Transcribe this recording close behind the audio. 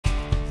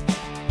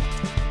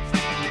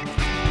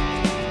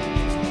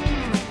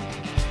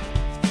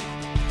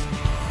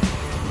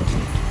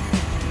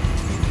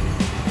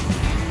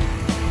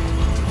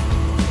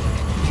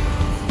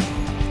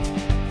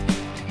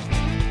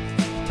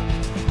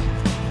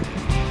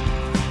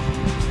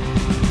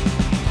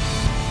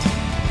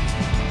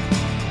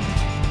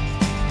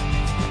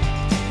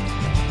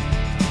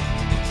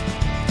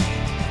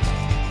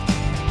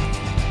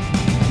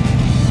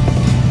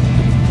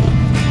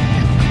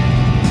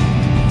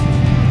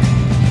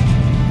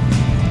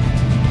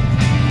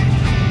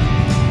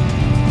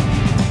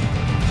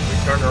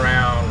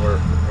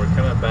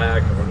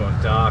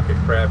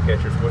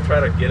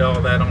try to get all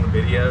that on the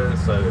video,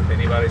 so if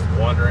anybody's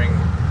wondering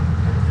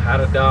how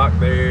to dock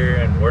there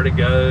and where to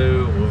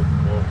go,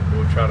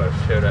 we'll try to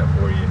show that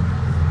for you.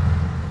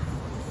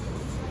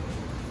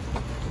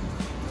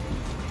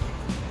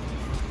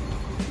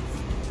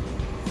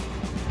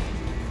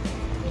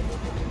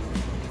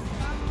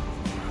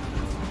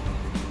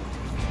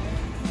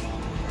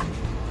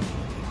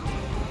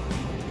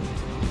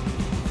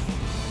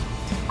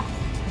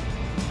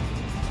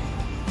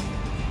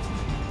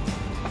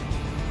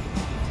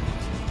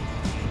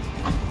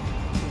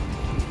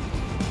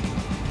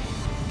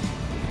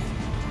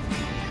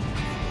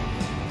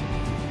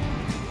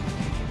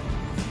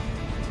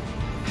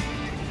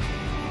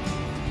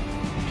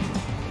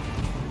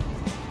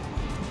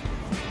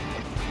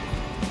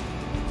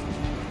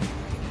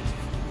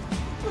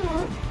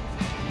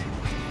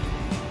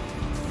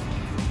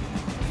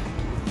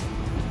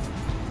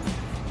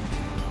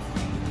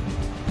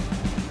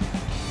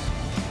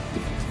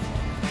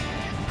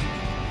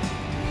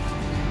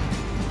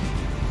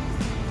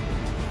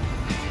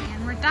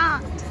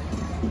 Docked.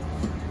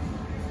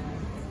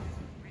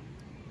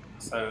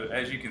 So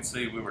as you can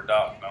see, we were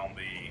docked on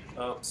the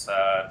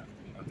upside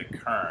of the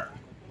current,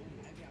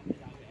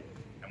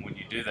 and when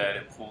you do that,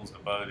 it pulls the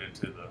boat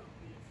into the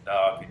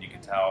dock and you can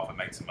tie off. It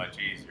makes it much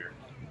easier.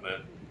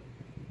 But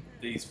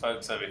these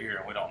folks over here,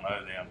 and we don't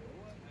know them,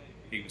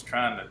 he was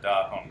trying to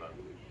dock on the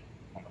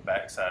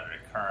back side of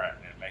the current,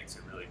 and it makes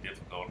it really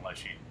difficult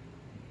unless you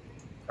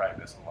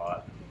practice a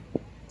lot.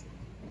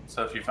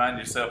 So if you find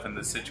yourself in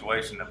this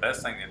situation, the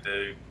best thing to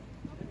do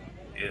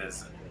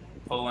is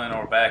pull in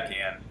or back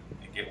in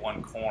and get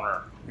one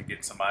corner and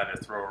get somebody to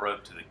throw a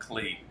rope to the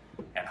cleat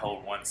and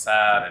hold one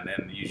side, and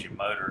then use your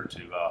motor to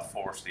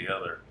force the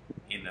other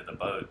into the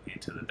boat,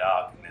 into the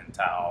dock, and then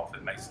tie off.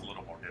 It makes it a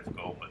little more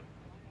difficult, but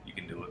you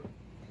can do it.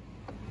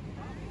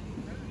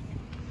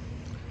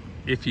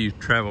 If you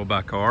travel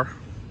by car,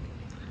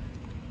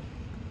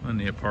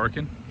 plenty of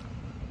parking.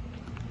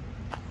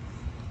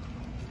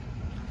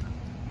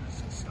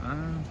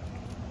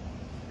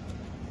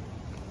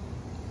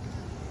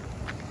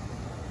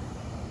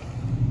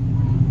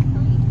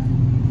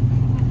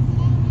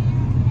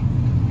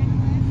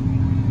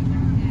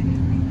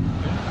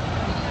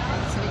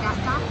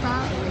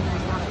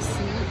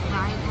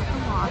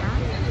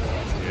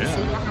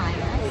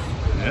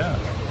 Yeah.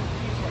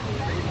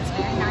 It's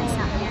very nice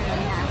out here.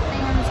 They have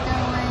fans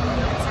going.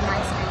 It's a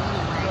nice day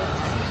anyway.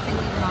 I think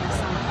even on a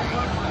summer day,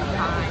 it will be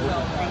fine.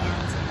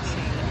 Fans and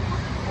shade.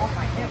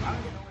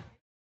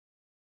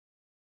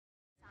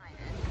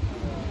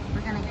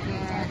 We're going to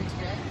get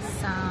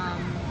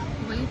some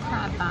blue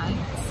crab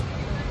bites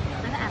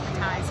for the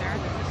appetizer.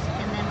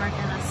 And then we're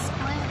going to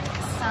split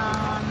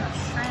some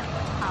shrimp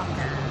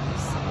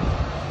tacos.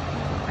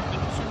 I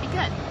think it should be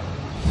good.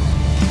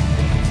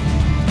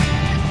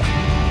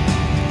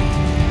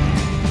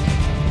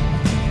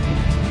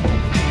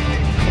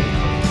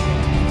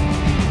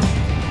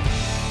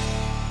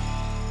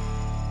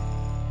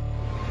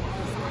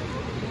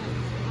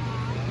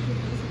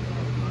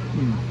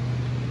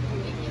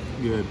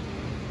 Good.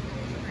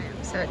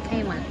 So it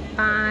came with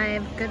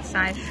 5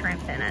 good-sized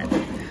shrimp in it.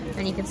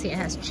 And you can see it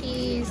has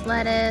cheese,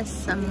 lettuce,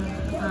 some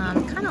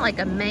kind of like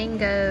a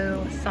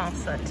mango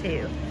salsa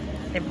too.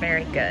 They're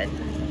very good.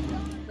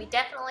 We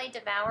definitely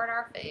devoured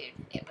our food.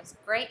 It was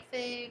great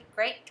food,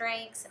 great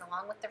drinks, and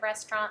along with the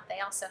restaurant, they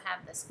also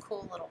have this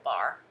cool little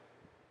bar.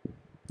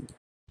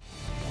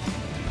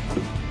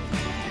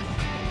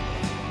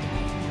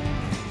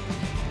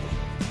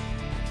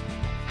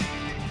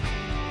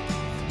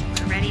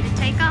 Ready to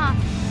take off.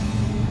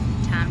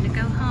 Time to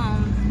go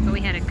home. But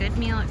we had a good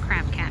meal at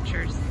Crab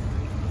Catchers.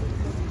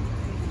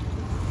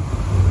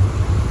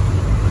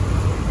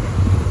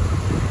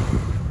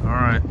 All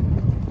right,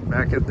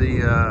 back at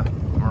the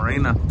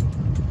marina.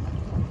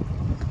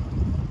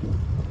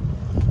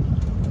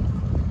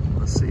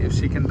 Let's see if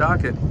she can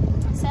dock it.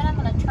 I said I'm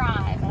gonna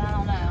try, but I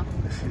don't know.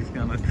 She's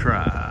gonna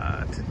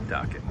try to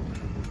dock it.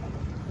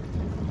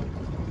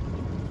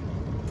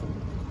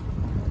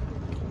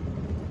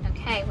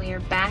 Okay, we are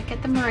back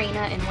at the marina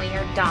and we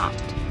are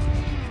docked.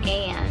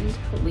 And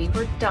we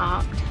were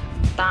docked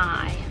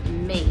by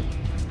me.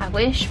 I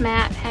wish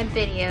Matt had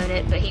videoed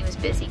it, but he was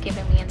busy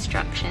giving me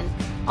instruction.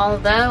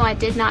 Although I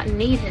did not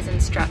need his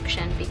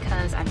instruction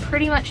because I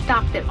pretty much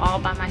docked it all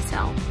by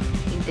myself.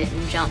 He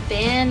didn't jump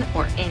in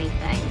or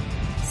anything.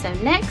 So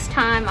next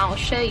time I will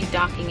show you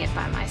docking it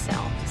by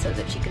myself so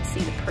that you can see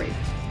the proof.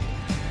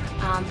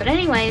 But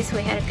anyways,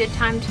 we had a good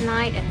time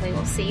tonight and we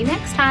will see you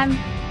next time.